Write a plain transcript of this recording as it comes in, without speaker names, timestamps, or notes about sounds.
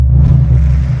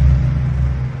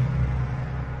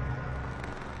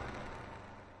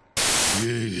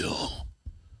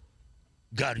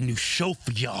got a new show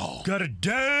for y'all. Got a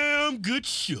damn good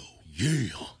show. Yeah.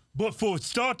 But before it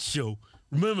starts the show,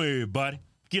 remember everybody,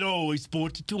 get Always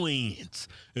Sports the Twins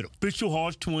at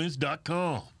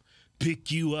officialhorsetwins.com.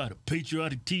 Pick you out a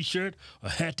patriotic t-shirt, a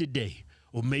hat today,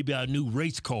 or maybe our new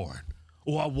race card,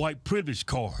 or our white privilege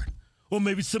card, or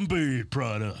maybe some bird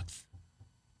products.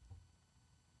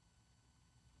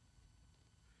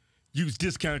 Use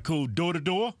discount code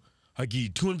DOOR-to-DOOR. I give you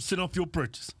 20% off your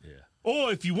purchase. Yeah.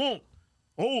 Or if you want,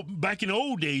 back in the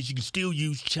old days, you can still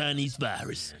use Chinese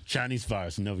virus. Chinese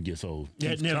virus never gets old. It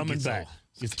Keeps never coming gets back. old.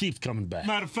 It keeps coming back.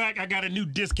 Matter of fact, I got a new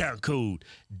discount code,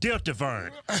 Delta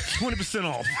Variant, 20%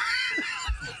 off.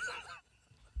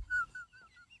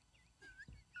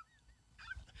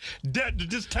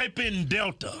 Just type in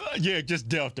Delta. Yeah, just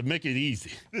Delta. Make it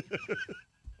easy.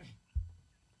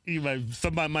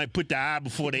 Somebody might put the I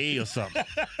before the A or something.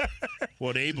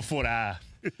 Or the A before the I.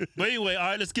 But anyway, all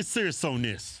right, let's get serious on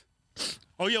this.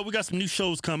 Oh, yeah, we got some new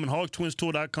shows coming.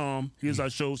 HogTwinsTour.com. Here's our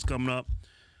shows coming up.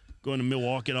 Going to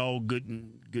Milwaukee and all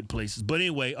good places. But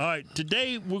anyway, all right,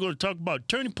 today we're going to talk about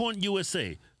Turning Point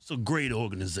USA. It's a great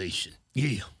organization.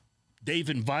 Yeah. They've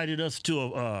invited us to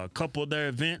a couple of their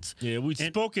events. Yeah, we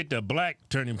spoke at the Black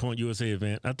Turning Point USA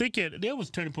event. I think there was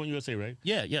Turning Point USA, right?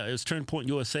 Yeah, it's Turning Point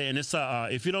USA, and it's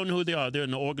if you don't know who they are, they're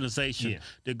an organization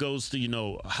that goes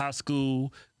to high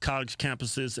school, college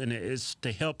campuses, and it's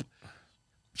to help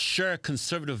share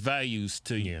conservative values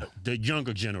to the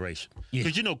younger generation.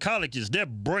 Because colleges, they're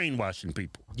brainwashing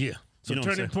people. Yeah. So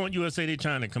Turning Point USA, they're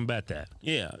trying to combat that.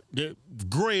 Yeah, they're a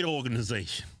great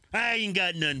organization. I ain't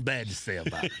got nothing bad to say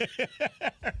about it.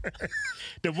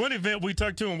 The one event we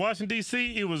talked to in Washington,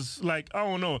 D.C., it was like, I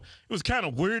don't know, it was kind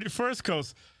of weird at first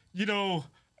because, we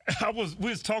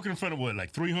was talking in front of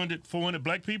like 300, 400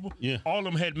 black people. Yeah. All of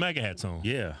them had MAGA hats on.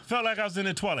 Yeah. Felt like I was in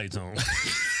the Twilight Zone.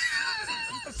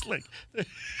 It's like...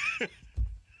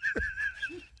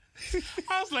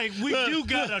 I was like,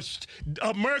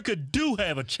 America do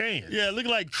have a chance. Yeah, it looked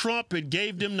like Trump had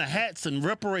gave them the hats and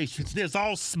reparations. They're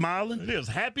all smiling. They was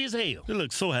happy as hell. They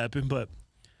looked so happy, but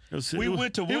it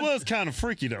was kind of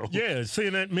freaky though. Yeah,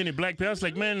 seeing that many black people, I was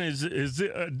like, man,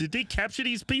 did they capture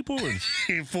these people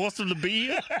and force them to be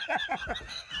here?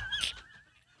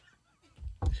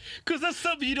 Because that's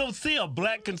something you don't see, a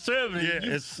black conservative.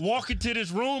 Yeah, you walk into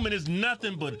this room and it's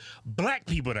nothing but black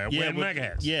people there wearing MAGA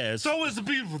hats. Yeah. So it's a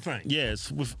beautiful thing.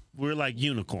 Yes, we're like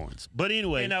unicorns. But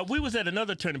anyway. And we was at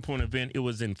another Turning Point event. It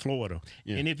was in Florida.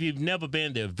 Yeah. And if you've never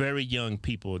been there, very young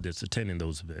people that's attending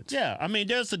those events. Yeah, I mean,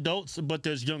 there's adults, but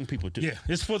there's young people too. Yeah,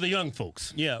 it's for the young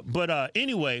folks. Yeah, but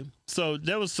anyway, so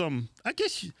there was some, I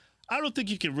don't think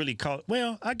you can really call it,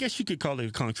 well, I guess you could call it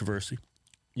a controversy.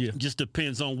 Yeah. Just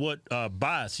depends on what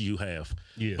bias you have.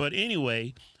 Yeah. But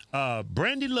anyway,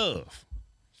 Brandy Love,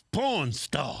 porn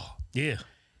star. Yeah.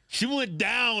 She went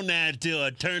down there to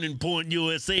a Turning Point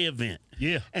USA event.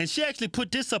 Yeah. And she actually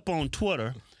put this up on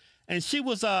Twitter, and she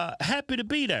was happy to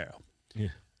be there. Yeah.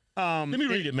 Let me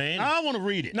read it, man. I want to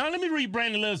read it. No, let me read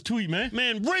Brandy Love's tweet, man.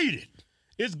 Man, read it.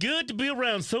 It's good to be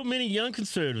around so many young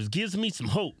conservatives. Gives me some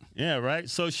hope. Yeah, right.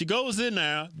 So she goes in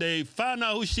there. They find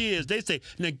out who she is. They say,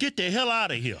 now get the hell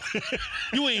out of here.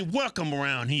 You ain't welcome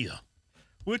around here.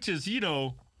 Which is,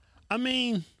 I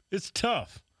mean, it's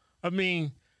tough. I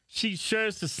mean, she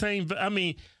shares the same. I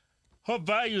mean, her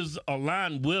values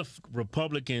align with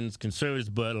Republicans, conservatives,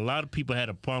 but a lot of people had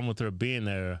a problem with her being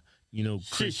there. She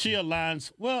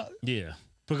aligns. Well, yeah,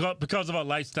 because of her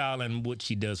lifestyle and what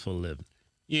she does for a living.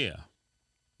 Yeah.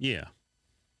 Yeah.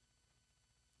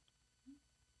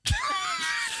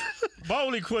 My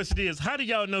only question is, how do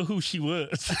y'all know who she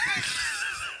was?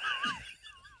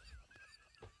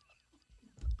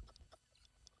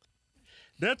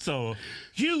 That's a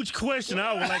huge question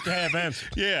I would like to have answered.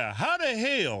 Yeah. How the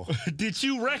hell did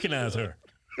you recognize her?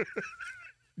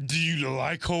 Do you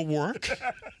like her work?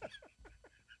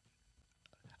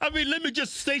 I mean, let me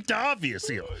just state the obvious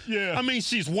here. Yeah. I mean,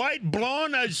 she's white,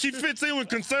 blonde. She fits in with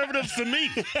conservatives to me.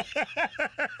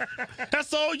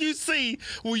 That's all you see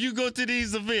when you go to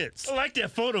these events. I like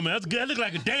that photo, man. That's good. I look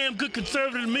like a damn good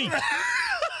conservative to me.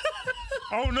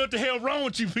 I don't know what the hell wrong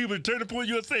with you people at Turning Point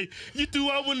USA. You threw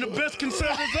out one of the best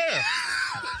conservatives there.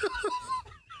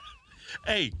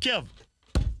 Hey, Kevin,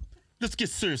 let's get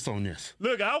serious on this.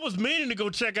 Look, I was meaning to go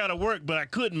check out her work, but I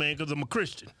couldn't, man, because I'm a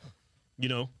Christian.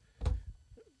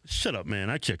 Shut up,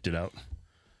 man. I checked it out.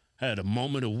 I had a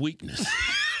moment of weakness.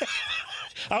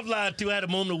 I've lied too. I had a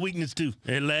moment of weakness, too.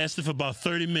 It lasted for about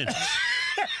 30 minutes.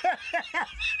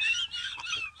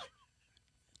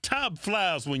 time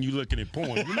flies when you're looking at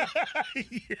porn. You know?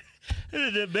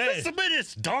 Bad.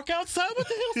 It's dark outside. What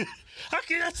the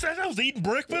hell? I was eating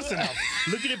breakfast and I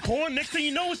was looking at porn. Next thing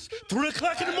you know, it's 3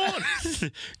 o'clock in the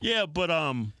morning. Yeah, but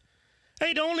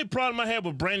Hey, the only problem I have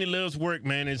with Brandy Love's work,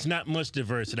 man, is not much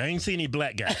diversity. I ain't seen any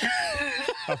black guys.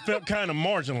 I felt kind of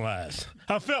marginalized.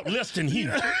 I felt less than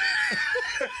human.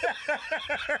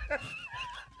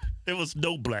 there was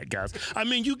no black guys. I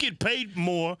mean, you get paid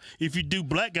more if you do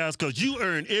black guys because you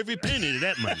earn every penny of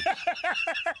that money.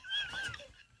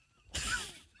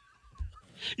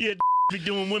 Yeah, be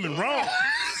doing women wrong.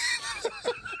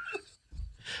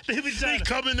 They be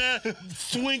coming there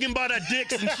swinging by their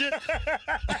dicks and shit.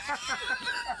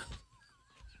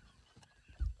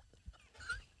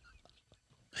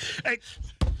 Hey,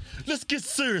 let's get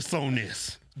serious on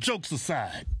this. Jokes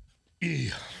aside.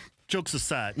 Yeah. Jokes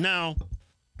aside. Now,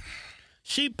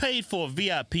 she paid for a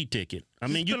VIP ticket. I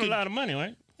mean, you spent a lot of money,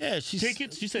 right? Yeah,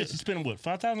 tickets. She said she spent what,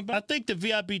 $5,000? I think the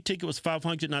VIP ticket was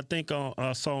 $500, and I think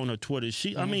I saw on her Twitter.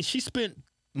 I mean, she spent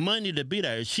money to be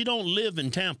there. She don't live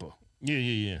in Tampa.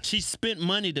 Yeah. She spent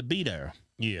money to be there.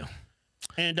 Yeah.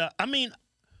 And I mean,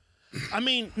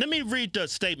 let me read the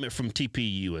statement from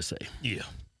TPUSA. Yeah.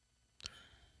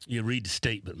 You read the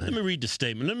statement, man. Let me read the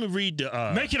statement. Let me read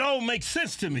the. Make it all make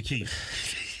sense to me, Keith.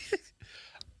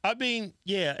 I mean,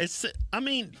 yeah,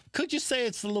 could you say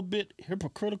it's a little bit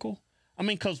hypocritical? I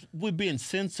mean, because we're being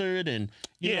censored and,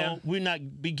 you know, we're not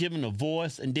be given a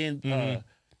voice. And then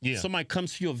somebody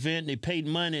comes to your event, they paid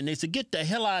money, and they say, get the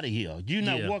hell out of here. You're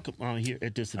not welcome on here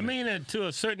at this event. I mean, to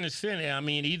a certain extent, I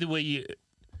mean, either way you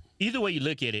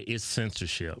look at it, it's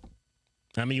censorship.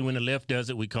 I mean, when the left does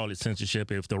it, we call it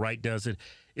censorship. If the right does it,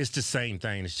 it's the same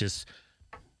thing. It's just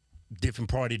different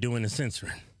party doing the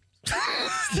censoring.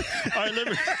 All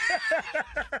right,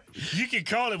 you can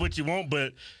call it what you want,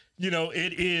 but, you know,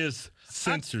 it is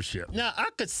censorship. Now, I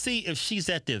could see if she's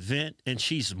at the event and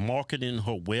she's marketing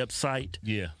her website.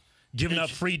 Yeah. Giving out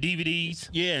free DVDs.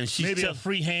 Yeah, and she's maybe a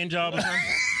free hand job or something.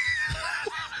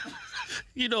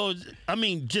 You know, I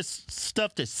mean, just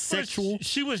stuff that's sexual.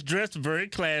 She was dressed very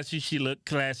classy. She looked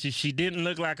classy. She didn't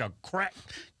look like a crack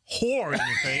whore or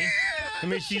anything. I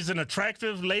mean, she's an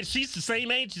attractive lady. She's the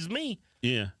same age as me.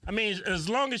 Yeah. I mean, as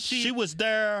long as she was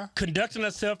there conducting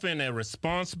herself in a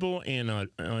responsible and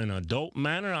an adult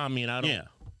manner, I mean, I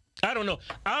don't know.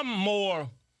 I'm more,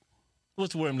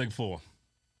 what's the word I'm looking for?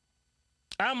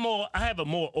 I have a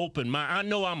more open mind. I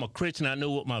know I'm a Christian. I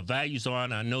know what my values are,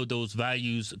 and I know those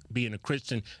values, being a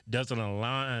Christian, doesn't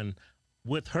align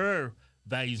with her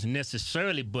values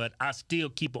necessarily, but I still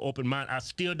keep an open mind. I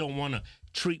still don't want to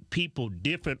treat people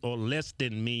different or less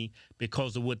than me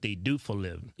because of what they do for a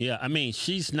living. Yeah, I mean,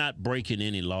 she's not breaking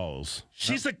any laws.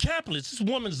 She's a capitalist. This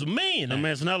woman's a man. I mean,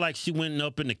 it's not like she went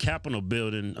up in the Capitol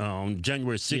building on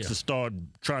January 6th and started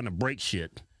trying to break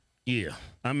shit. Yeah.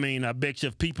 I mean, I bet you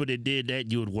if people that did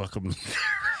that, you would welcome them.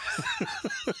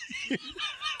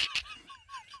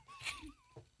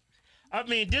 I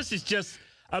mean, this is just,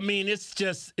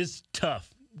 it's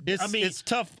tough. It's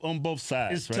tough on both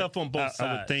sides. It's tough on both sides.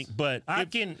 I would think, but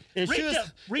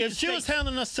if she was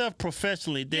handling herself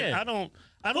professionally, then I don't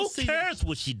Who cares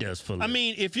what she does for a living? I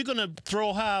mean, if you're gonna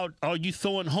throw out, are you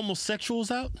throwing homosexuals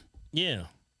out? Yeah.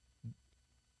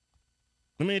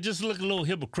 I mean, it just look a little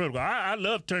hypocritical. I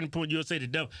love Turning Point USA to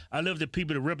death. I love the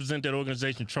people that represent that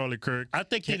organization, Charlie Kirk. I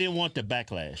think they didn't want the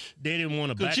backlash. They didn't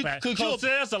want the backlash. Because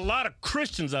there's a lot of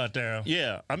Christians out there.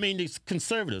 Yeah. I mean, these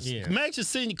conservatives. Yeah. Imagine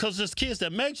seeing, because there's kids there.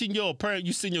 Imagine you're a parent,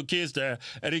 you send your kids there,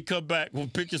 and they come back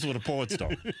with pictures with a porn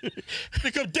star. They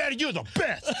come, Daddy, you're the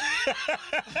best.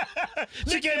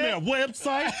 She gave me a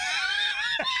website.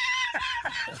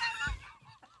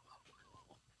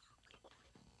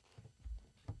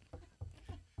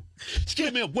 She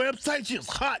gave me a website. She was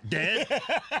hot, Dad.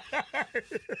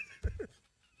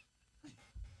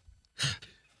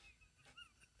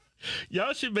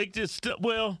 Y'all should make this stuff.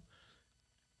 Well,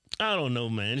 I don't know,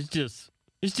 man. It's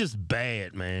just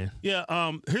bad, man. Yeah.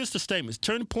 Here's the statements.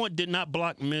 Turning Point did not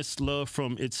block Miss Love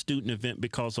from its student event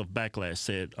because of backlash,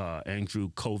 said Andrew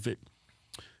Kovic.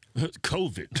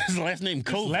 Kovic. His last name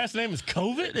Kovic. His last name is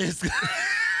Kovic? It's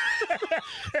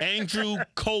Andrew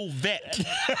Kovet.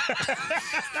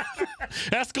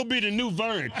 That's gonna be the new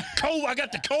verb. I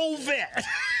got the Kovet.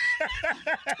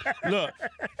 Look,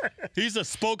 he's a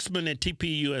spokesman at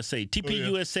TPUSA.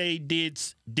 TPUSA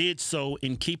did so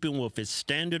in keeping with its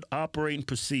standard operating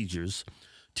procedures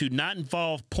to not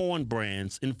involve porn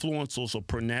brands, influencers, or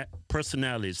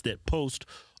personalities that post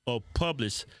or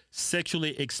publish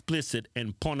sexually explicit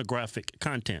and pornographic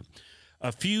content.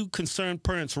 A few concerned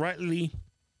parents rightly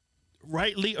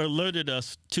rightly alerted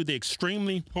us to the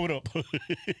extremely Hold up.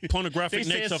 pornographic They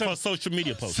said nature of some- her social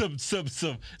media posts.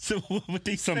 Some what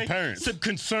they Some say? parents. Some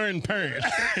concerned parents.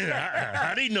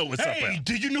 How do you know what's up Hey, there?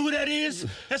 do you know who that is?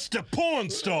 That's the porn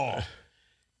star.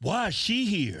 Why is she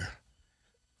here?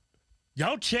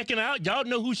 Y'all checking out? Y'all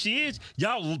know who she is?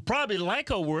 Y'all probably like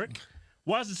her work.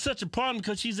 Why is it such a problem?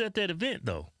 Because she's at that event,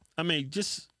 though. I mean,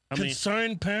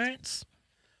 Concerned parents?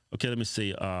 okay, let me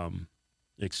see.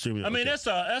 Extremely. I mean, okay.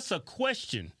 that's a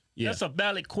question. Yeah. That's a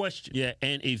valid question. Yeah,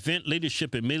 and event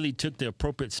leadership immediately took the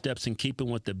appropriate steps in keeping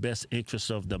with the best interests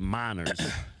of the minors,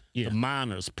 Yeah. the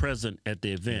minors present at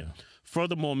the event.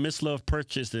 Furthermore, Miss Love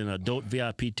purchased an adult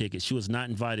VIP ticket. She was not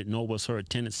invited, nor was her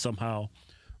attendance somehow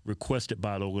requested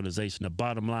by the organization. The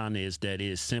bottom line is that it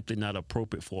is simply not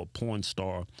appropriate for a porn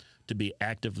star to be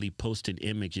actively posting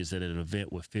images at an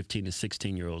event with 15 to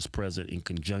 16-year-olds present in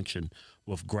conjunction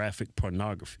with graphic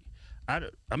pornography.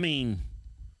 I mean,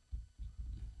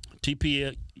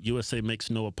 TPA USA makes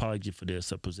no apology for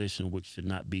this, a position which should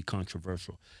not be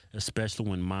controversial, especially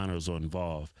when minors are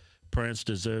involved. Parents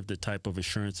deserve the type of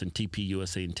assurance, and TP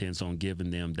USA intends on giving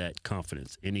them that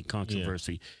confidence. Any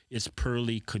controversy is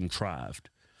purely contrived.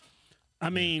 I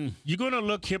mean, You're going to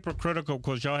look hypocritical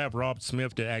because y'all have Rob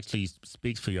Smith that actually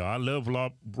speaks for y'all. I love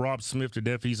Rob Smith to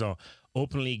death. He's a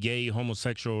openly gay,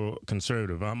 homosexual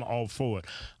conservative. I'm all for it.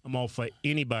 I'm all for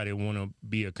anybody want to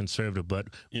be a conservative. But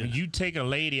when you take a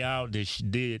lady out that she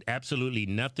did absolutely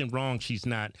nothing wrong, she's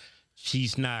not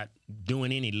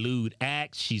doing any lewd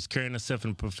acts. She's carrying herself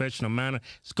in a professional manner.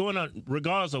 It's going on,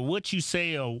 regardless of what you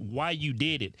say or why you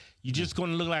did it, you're just going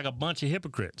to look like a bunch of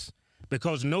hypocrites.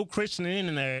 Because no Christian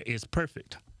in there is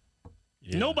perfect.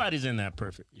 yeah. Nobody's in there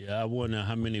perfect. Yeah, I wonder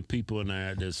how many people in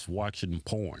there that's watching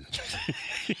porn.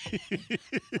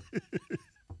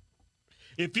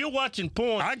 If you're watching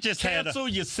porn, I just had cancel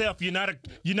yourself. You're not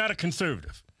a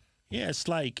conservative. Yeah, it's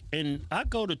like, and I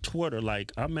go to Twitter,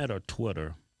 like I'm at her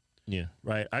Twitter, Yeah.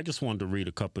 right? I just wanted to read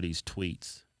a couple of these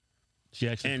tweets. She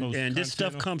actually And posts this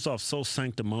stuff content comes off so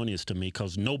sanctimonious to me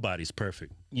because nobody's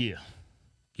perfect. Yeah.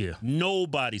 Yeah.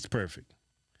 Nobody's perfect.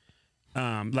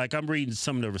 Like I'm reading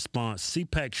some of the response.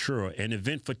 CPAC sure, an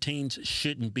event for teens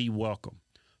shouldn't be welcome.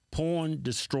 Porn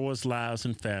destroys lives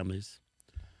and families.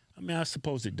 I mean, I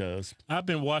suppose it does. I've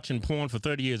been watching porn for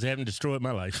 30 years. It haven't destroyed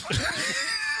my life.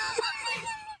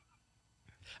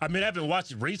 I mean, I've been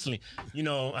watching recently. You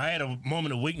know, I had a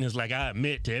moment of weakness, like I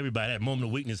admit to everybody, I had a moment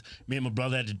of weakness. Me and my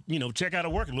brother had to, check out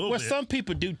her work a little Well, bit. some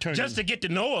people do turn Just to get to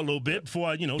know her a little bit before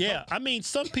I, yeah, talk. I mean,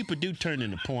 some people do turn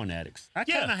into porn addicts. I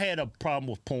Yeah. kind of had a problem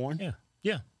with porn. Yeah.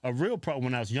 Yeah. A real problem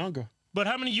when I was younger. But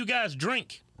how many of you guys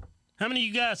drink? How many of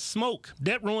you guys smoke?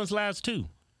 That ruins lives too.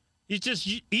 It's just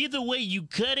either way you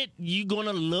cut it, you're going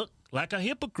to look like a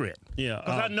hypocrite. Yeah,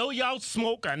 Because I know y'all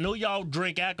smoke. I know y'all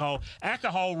drink alcohol.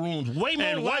 Alcohol ruins way more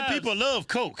And white lives. people love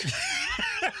coke.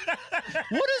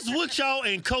 What is with y'all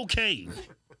and cocaine?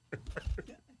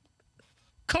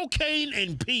 Cocaine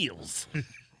and pills.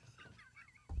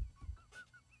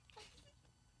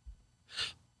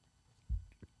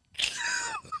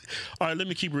 All right, let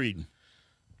me keep reading.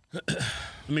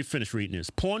 Let me finish reading this.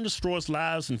 Porn destroys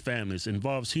lives and families,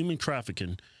 involves human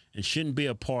trafficking, and shouldn't be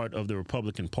a part of the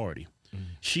Republican Party.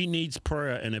 She needs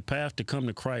prayer and a path to come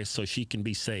to Christ so she can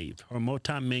be saved. Her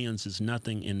multi-millions is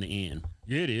nothing in the end.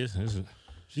 Yeah, it is.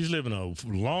 She's living a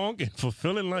long and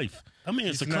fulfilling life. I mean,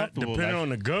 it's She's a not comfortable depending life. on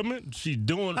the government. She's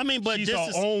doing. I mean, but she's this her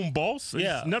is- own boss.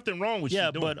 Yeah. There's nothing wrong with Yeah,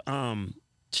 she's doing.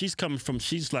 but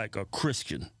she's like a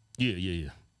Christian. Yeah.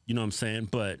 You know what I'm saying?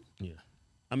 But Yeah.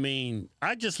 I mean,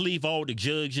 I just leave all the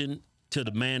judging to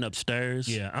the man upstairs.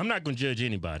 Yeah, I'm not gonna judge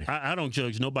anybody. I don't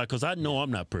judge nobody because I know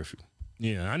I'm not perfect.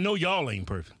 Yeah, I know y'all ain't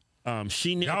perfect. Y'all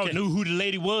okay. knew who the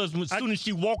lady was as soon as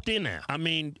she walked in there. I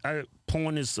mean,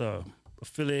 porn is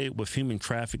affiliated with human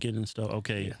trafficking and stuff.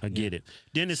 Okay, I get it.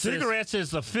 Then it says, Cigarettes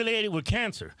is affiliated with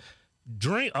cancer.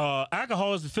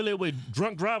 Alcohol is affiliated with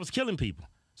drunk drivers killing people.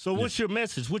 So what's your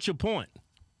message? What's your point?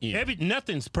 Yeah.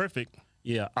 Nothing's perfect.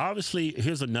 yeah, obviously,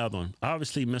 here's another one.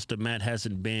 Obviously, Mr. Matt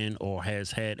hasn't been or has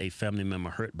had a family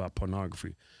member hurt by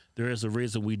pornography. There is a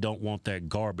reason we don't want that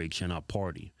garbage in our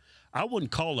party. I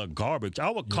wouldn't call her garbage. I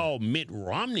would call Mitt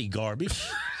Romney garbage.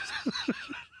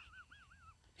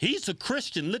 He's a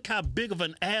Christian. Look how big of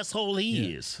an asshole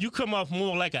he is. You come off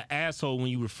more like an asshole when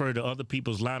you refer to other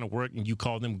people's line of work and you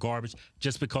call them garbage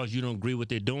just because you don't agree what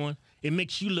they're doing. It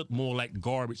makes you look more like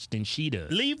garbage than she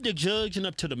does. Leave the judging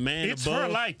up to the man It's above. her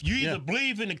life. You either Yeah.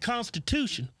 believe in the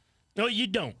Constitution or you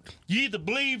don't. You either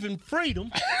believe in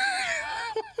freedom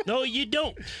no, you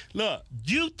don't. Look,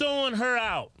 You throwing her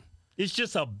out It's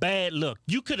just a bad look.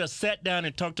 You could have sat down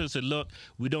and talked to us and said, look,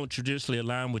 we don't traditionally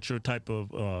align with your type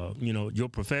of, your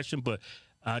profession, but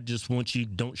I just want you,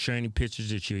 don't share any pictures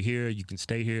that you're here. You can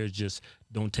stay here. Just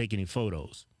don't take any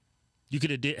photos. You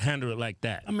could have handled it like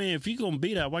that. I mean, if you're going to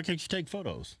be that, why can't you take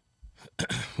photos?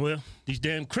 Well, these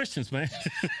damn Christians, man.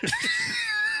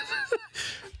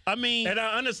 I mean, and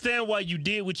I understand why you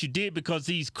did what you did, because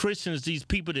these Christians, these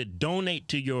people that donate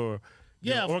to your of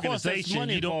course, organization, there's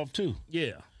money involved too.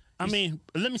 Yeah. I mean,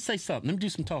 let me say something. Let me do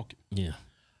some talking. Yeah.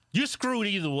 You're screwed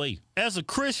either way. As a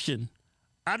Christian,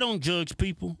 I don't judge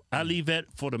people. I leave that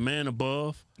for the man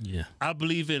above. Yeah. I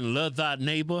believe in love thy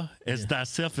neighbor as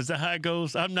thyself. Is that how it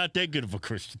goes? I'm not that good of a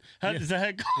Christian. Is that how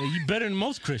it goes? Yeah, you better than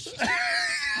most Christians.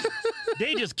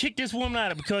 They just kicked this woman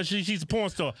out because she's a porn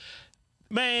star.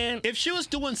 Man, if she was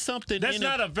doing something, that's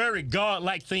not a very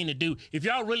God-like thing to do. If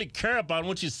y'all really care about her, I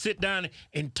want you to sit down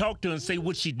and talk to her and say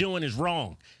what she's doing is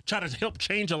wrong. Try to help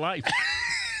change her life.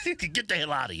 Get the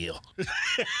hell out of here.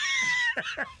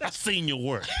 I've seen your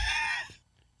work.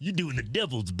 You doing the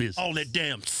devil's business. All that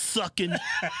damn sucking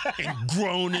and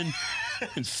groaning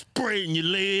and spraying your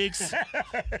legs.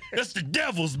 That's the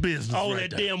devil's business. All right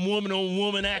that there. damn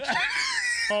woman-on-woman action.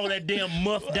 All that damn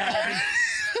muff diving.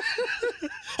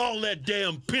 All that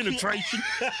damn penetration.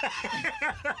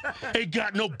 Ain't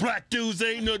got no black dudes.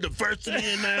 Ain't no diversity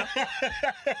in there.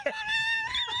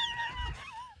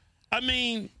 I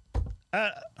mean,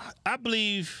 I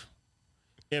believe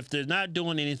if they're not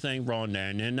doing anything wrong there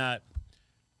and they're not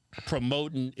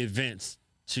promoting events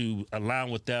to align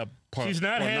with that part. She's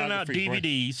not handing out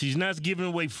DVDs. She's not giving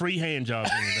away free hand jobs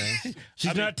or anything.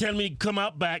 She's not telling me to come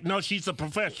out back. No, she's a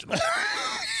professional.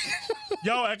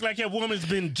 Y'all act like that woman's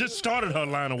been just started her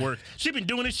line of work. She's been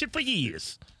doing this shit for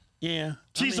years. Yeah.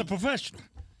 She's a professional.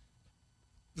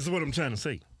 This is what I'm trying to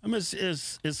say. I mean,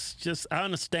 it's just, I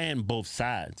understand both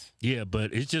sides. Yeah,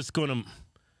 but it's just going to,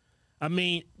 I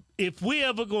mean, if we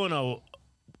ever going to,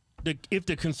 if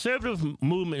the conservative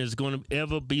movement is going to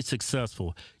ever be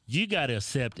successful, you got to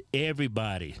accept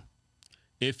everybody.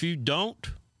 If you don't,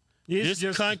 this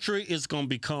country is going to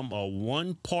become a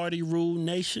one-party rule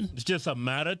nation. It's just a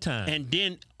matter of time. And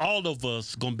then all of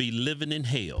us going to be living in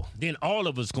hell. Then all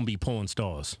of us going to be porn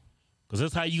stars. Because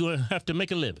that's how you have to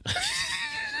make a living.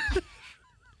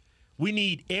 We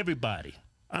need everybody.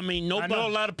 I mean, nobody. I know a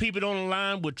lot of people don't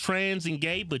align with trans and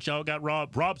gay, but y'all got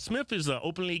Rob Smith is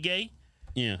openly gay.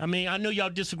 Yeah. I mean, I know y'all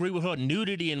disagree with her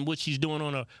nudity and what she's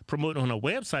doing promoting on her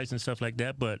websites and stuff like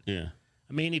that, but yeah.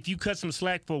 I mean, if you cut some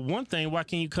slack for one thing, why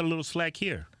can't you cut a little slack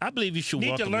here? I believe you should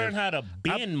need to learn how to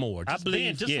bend more. I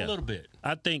believe just a little bit.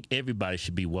 I think everybody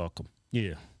should be welcome.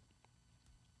 Yeah.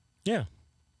 Yeah.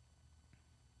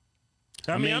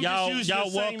 I mean,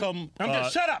 y'all welcome.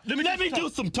 Shut up. Let me do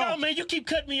some talk. No, man, you keep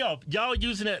cutting me off. Y'all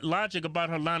using that logic about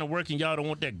her line of work and y'all don't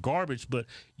want that garbage, but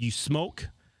you smoke,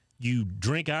 you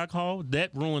drink alcohol,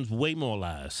 that ruins way more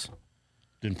lives.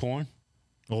 Than porn?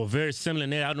 Or very similar in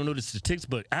that. I don't know the statistics,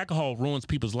 but alcohol ruins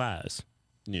people's lives.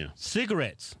 Yeah.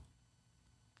 Cigarettes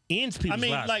ends people's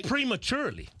lives like,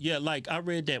 prematurely. Yeah, like I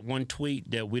read that one tweet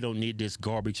that we don't need this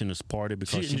garbage in this party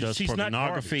because she does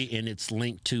pornography and it's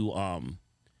linked to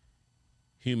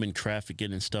human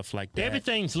trafficking and stuff like that.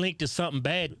 Everything's linked to something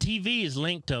bad. TV is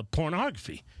linked to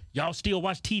pornography. Y'all still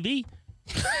watch TV?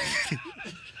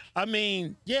 I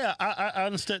mean, yeah, I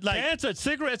understand. Like cancer,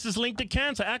 cigarettes is linked to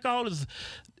cancer. Alcohol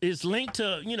is linked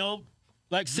to,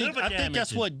 like, see, I think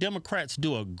that's what Democrats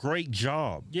do a great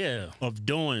job of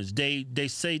doing is they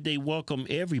say they welcome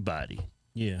everybody.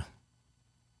 Yeah.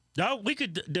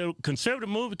 The conservative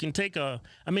movement can take I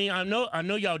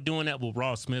know y'all doing that with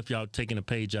Ross Smith. Y'all taking a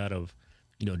page out of,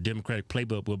 Democratic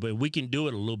playbook, but we can do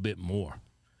it a little bit more.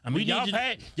 I mean,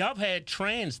 y'all had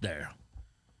trans there.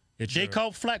 They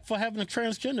called flack for having a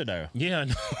transgender there. Yeah, I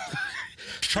know.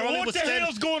 Charlie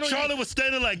was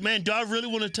standing like, man, do I really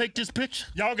want to take this picture?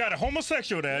 Y'all got a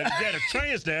homosexual there. You got a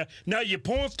trans there. Now you're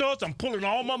porn stars. I'm pulling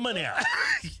all my money out.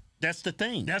 That's the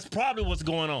thing. That's probably what's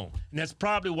going on. And that's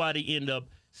probably why they end up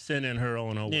sending her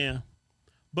on her way. Yeah.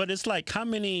 But it's like how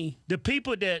many... The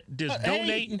people that just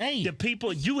donating, the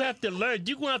people, you have to learn.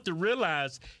 You're going to have to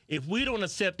realize if we don't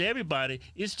accept everybody,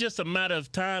 it's just a matter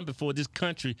of time before this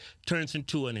country turns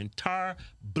into an entire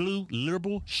blue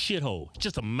liberal shithole. It's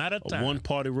just a matter of time. A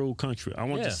one-party rule country. I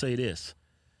want to say this.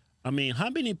 I mean, how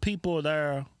many people are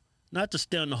there, not to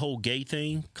stay on the whole gay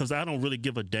thing, because I don't really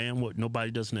give a damn what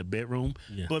nobody does in their bedroom,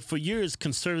 but for years,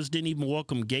 conservatives didn't even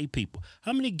welcome gay people.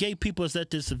 How many gay people is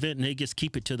at this event and they just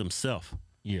keep it to themselves?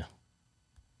 Yeah.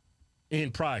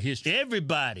 In prior history.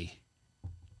 Everybody.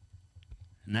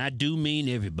 And I do mean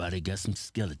everybody got some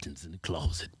skeletons in the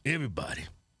closet. Everybody.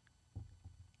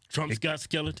 Trump's got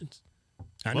skeletons.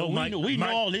 I know Well, we know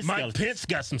all his Mike skeletons. Pence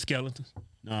got some skeletons.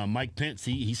 Mike Pence,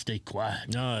 he stayed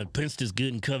quiet. No, Pence is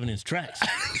good in covering his tracks.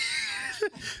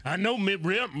 I know Mitt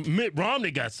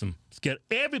Romney got some.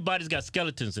 Everybody's got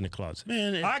skeletons in the closet.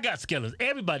 Man, I got skeletons.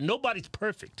 Everybody. Nobody's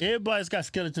perfect. Everybody's got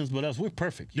skeletons but us. We're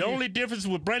perfect. The only difference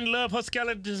with Brandon Love, her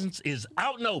skeletons is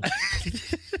out and open.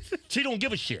 She don't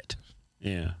give a shit.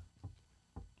 Yeah.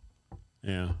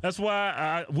 Yeah. That's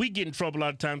why we get in trouble a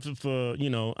lot of times for,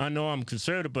 I know I'm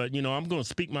conservative, but, I'm going to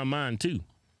speak my mind too.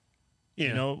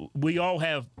 Yeah. We all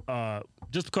have,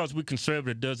 just because we're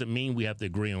conservative doesn't mean we have to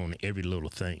agree on every little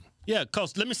thing. Yeah,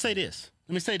 because let me say this.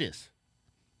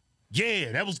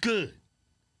 Yeah, that was good.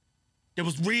 That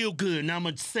was real good. Now I'm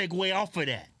going to segue off of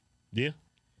that. Yeah.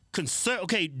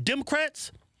 Okay,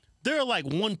 Democrats, they're like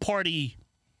one party.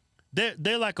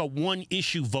 They're like a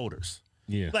one-issue voters.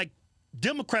 Yeah. Like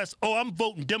Democrats, I'm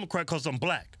voting Democrat because I'm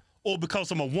black or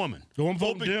because I'm a woman. So I'm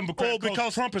voting Democrat or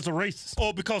because Trump is a racist.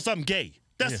 Or because I'm gay.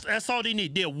 That's all they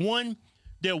need. They're one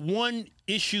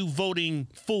issue voting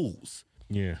fools.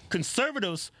 Yeah.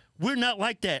 Conservatives, we're not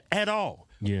like that at all.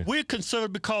 Yeah. We're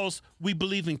conservative because we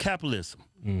believe in capitalism.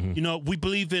 Mm-hmm. We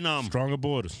believe in stronger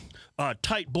borders,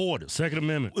 tight borders. Second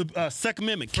Amendment,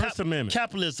 First Amendment,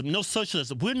 capitalism, no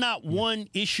socialism. We're not one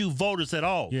issue voters at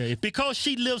all. Yeah, because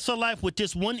she lives her life with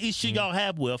this one issue y'all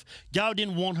have with, y'all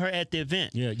didn't want her at the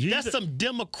event. Yeah, that's some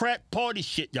Democrat Party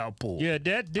shit y'all pull. Yeah,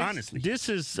 honestly, this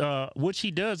is what she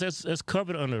does. That's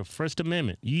covered under the First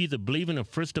Amendment. You either believe in the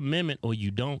First Amendment or you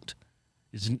don't.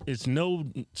 It's no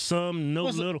some, no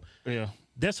little. Yeah.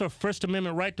 That's her First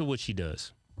Amendment right to what she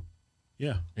does.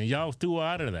 Yeah. And y'all threw her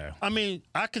out of there. I mean,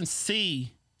 I can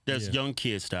see there's young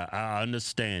kids that I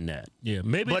understand that. Yeah,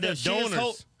 maybe but the if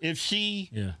donors.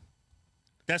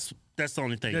 That's the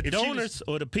only thing. The donors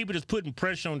or the people that's putting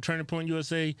pressure on Turning Point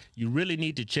USA, you really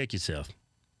need to check yourself.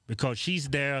 Because she's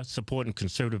there supporting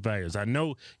conservative values. I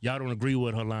know y'all don't agree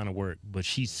with her line of work, but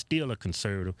she's still a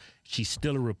conservative. She's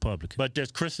still a Republican. But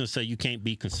there's Christians say you can't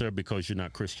be conservative because you're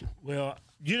not Christian. Well,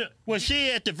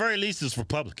 she at the very least is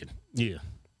Republican. Yeah.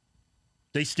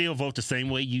 They still vote the same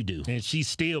way you do. And she's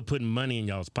still putting money in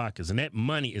y'all's pockets. And that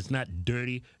money is not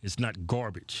dirty. It's not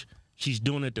garbage. She's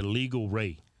doing it the legal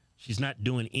way. She's not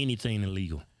doing anything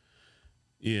illegal.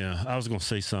 Yeah, I was going to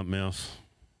say something else.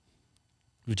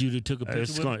 Would you have took a picture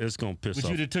with it? It's going to piss off.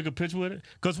 Would you have took a picture with it?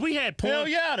 Because we had porn. Hell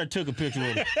yeah, I'd have took a picture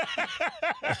with it.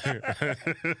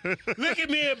 Look at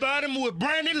me about him with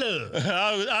Brandon Love.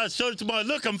 I showed it to my,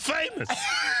 look, I'm famous.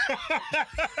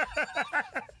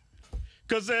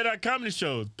 Because at our comedy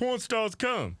shows, porn stars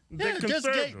come. They're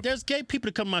conservative. There's gay people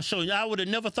that come to my show. I would have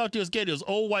never thought they was gay. There's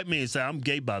old white men say, I'm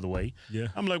gay, by the way. Yeah.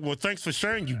 I'm like, well, thanks for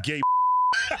sharing, you gay.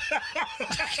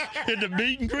 In the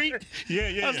meet and greet.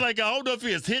 Yeah. I was like, I don't know if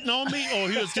he was hitting on me or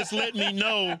he was just letting me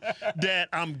know that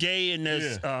I'm gay and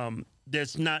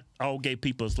there's not all gay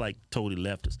people is like totally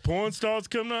leftist. Porn stars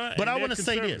come out. But I want to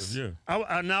say this. Yeah.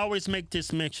 I always make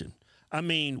this mention. I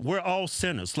mean, we're all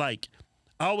sinners. Like,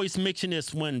 I always mention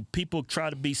this when people try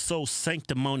to be so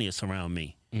sanctimonious around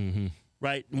me. Mm-hmm.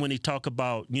 Right? When they talk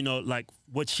about, like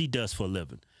what she does for a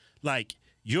living. Like,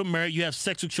 you're married, you have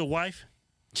sex with your wife,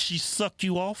 she sucked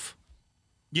you off.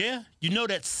 Yeah?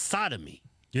 That's sodomy.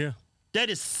 Yeah. That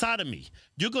is sodomy.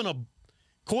 You're going to,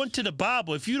 according to the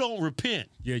Bible, if you don't repent.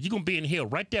 Yeah, you're going to be in hell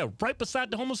right there, right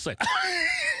beside the homosexual.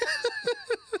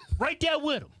 Right there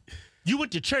with him. You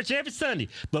went to church every Sunday,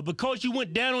 but because you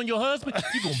went down on your husband,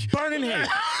 you're going to burn in hell.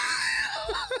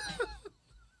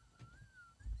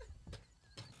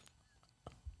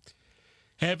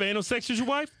 Have anal sex with your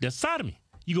wife? That's sodomy.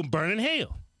 You're going to burn in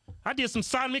hell. I did some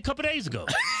sodomy a couple days ago.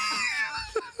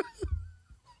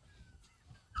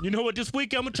 You know what? This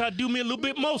week I'm going to try to do me a little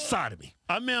bit more sodomy.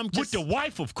 I mean, with the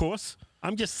wife, of course.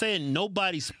 I'm just saying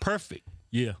nobody's perfect.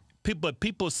 Yeah. But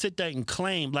people sit there and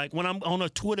claim, like when I'm on a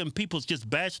Twitter and people's just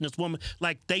bashing this woman,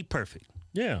 like they perfect.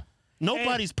 Yeah.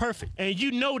 Nobody's perfect. And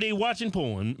they watching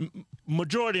porn.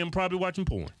 Majority of them probably watching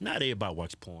porn. Not everybody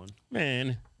watch porn.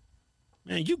 Man,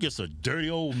 you just a dirty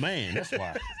old man. That's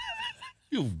why.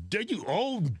 You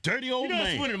old, dirty old man.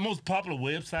 That's one of the most popular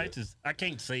websites is, I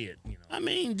can't say it. I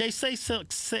mean, they say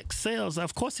sex sells.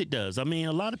 Of course it does. I mean,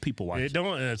 a lot of people watch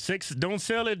it. Sex don't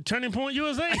sell at Turning Point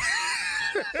USA.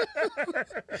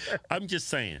 I'm just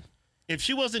saying. If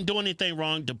she wasn't doing anything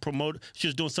wrong to promote, she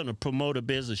was doing something to promote her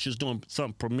business, she was doing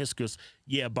something promiscuous,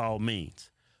 yeah, by all means.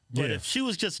 But if she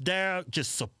was just there,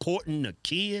 just supporting the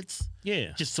kids,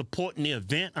 just supporting the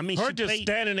event, I mean, her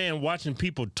standing there and watching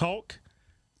people talk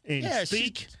and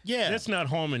speak, that's not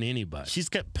harming anybody. She's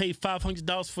got paid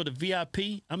 $500 for the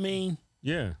VIP. I mean,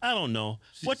 I don't know.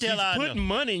 What the hell I know? She's putting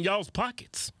money in y'all's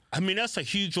pockets. I mean, that's a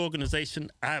huge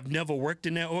organization. I've never worked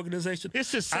in that organization.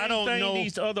 It's the same thing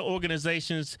these other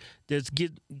organizations that's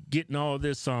getting all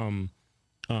this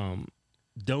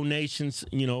donations,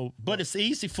 you know. But it's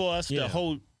easy for us to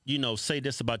hold, you know, say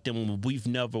this about them when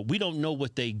we don't know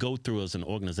what they go through as an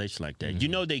organization like that. You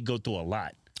know, they go through a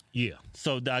lot. Yeah.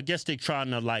 So I guess they're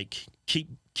trying to like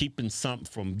keeping something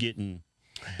from getting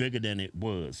bigger than it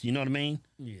was. You know what I mean?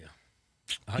 Yeah.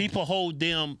 People hold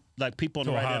them like people on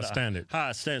the right high standard.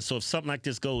 High standard. So if something like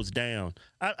this goes down,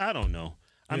 I don't know.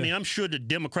 I mean, I'm sure the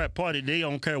Democrat Party, they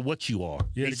don't care what you are.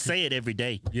 Yeah, they say it every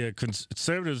day. Yeah,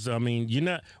 conservatives. I mean,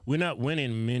 we're not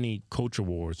winning many culture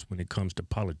wars when it comes to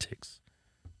politics.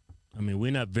 I mean,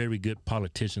 we're not very good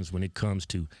politicians when it comes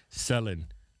to selling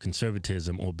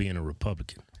conservatism or being a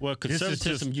Republican. Well,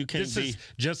 conservatism, you can't be. This is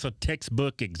just a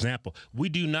textbook example. We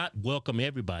do not welcome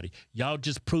everybody. Y'all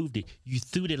just proved it. You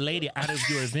threw the lady out of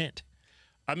your event.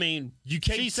 I mean, you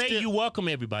can't say you welcome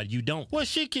everybody. You don't. Well,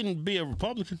 she can be a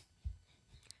Republican.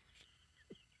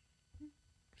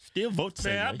 Still vote the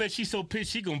same way. I bet she's so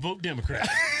pissed she gonna vote Democrat.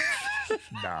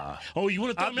 Nah. Oh, you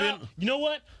want to throw me out? You know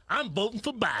what? I'm voting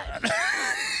for Biden.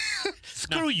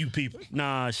 Screw you people.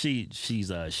 Nah, she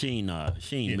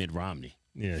ain't Mitt Romney.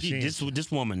 Yeah, this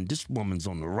woman's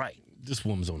on the right. This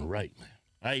woman's on the right, man.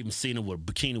 I even seen her with a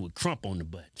bikini with Trump on the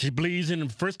butt. She believes in the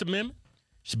First Amendment.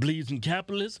 She believes in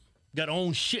capitalism. Got her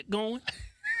own shit going.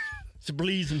 She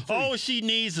believes in freedom. All she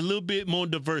needs is a little bit more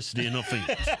diversity in her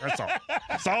feelings. That's all.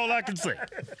 That's all I can say.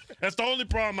 That's the only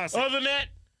problem I see. Other than that,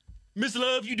 Miss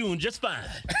Love, you doing just fine.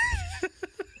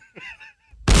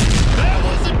 That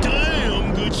was a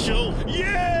damn good show.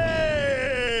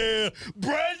 Yeah!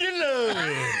 Brandy Love.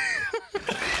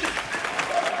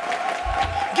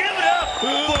 Give it up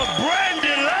for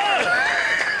Brandy Love.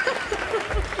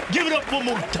 Give it up one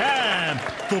more time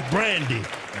for Brandy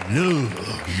Love.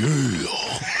 Yeah.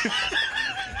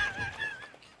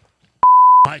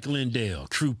 Mike Lindell,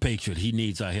 true patriot. He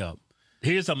needs our help.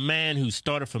 Here's a man who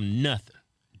started from nothing.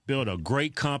 Built a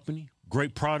great company,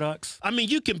 great products. I mean,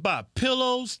 you can buy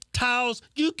pillows, towels.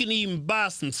 You can even buy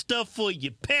some stuff for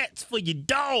your pets, for your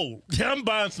dog. I'm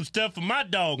buying some stuff for my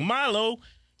dog, Milo,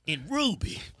 and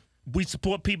Ruby. We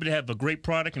support people that have a great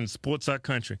product and supports our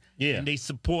country. Yeah. And they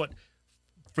support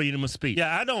freedom of speech.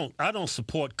 Yeah, I don't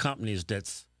support companies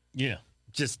that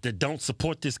don't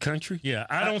support this country. Yeah,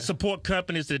 I don't support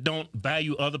companies that don't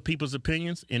value other people's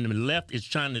opinions, and the left is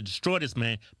trying to destroy this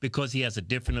man because he has a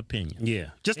different opinion.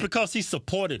 Yeah, just because he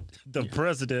supported the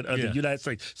president of the United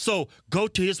States. So go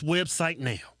to his website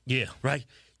now. Yeah. Right?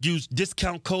 Use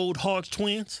discount code Hogs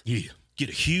Twins. Yeah. Get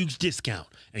a huge discount,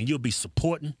 and you'll be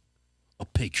supporting a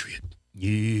patriot.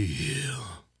 Yeah.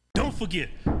 Don't forget,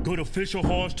 go to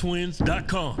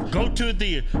officialhogstwins.com. Go to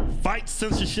the Fight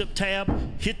Censorship tab,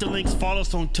 hit the links, follow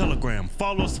us on Telegram,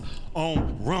 follow us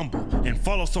on Rumble, and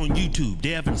follow us on YouTube.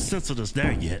 They haven't censored us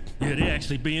there yet. Yeah, they're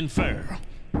actually being fair.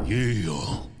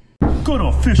 Yeah. Go to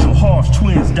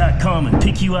officialhogstwins.com and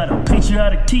pick you out a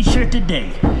patriotic t-shirt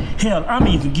today. Hell, I'm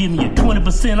even giving you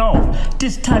 20% off.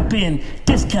 Just type in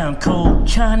discount code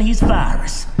Chinese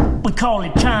Virus. We call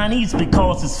it Chinese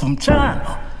because it's from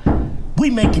China. We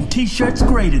making t-shirts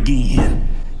great again.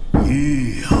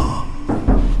 Yeah.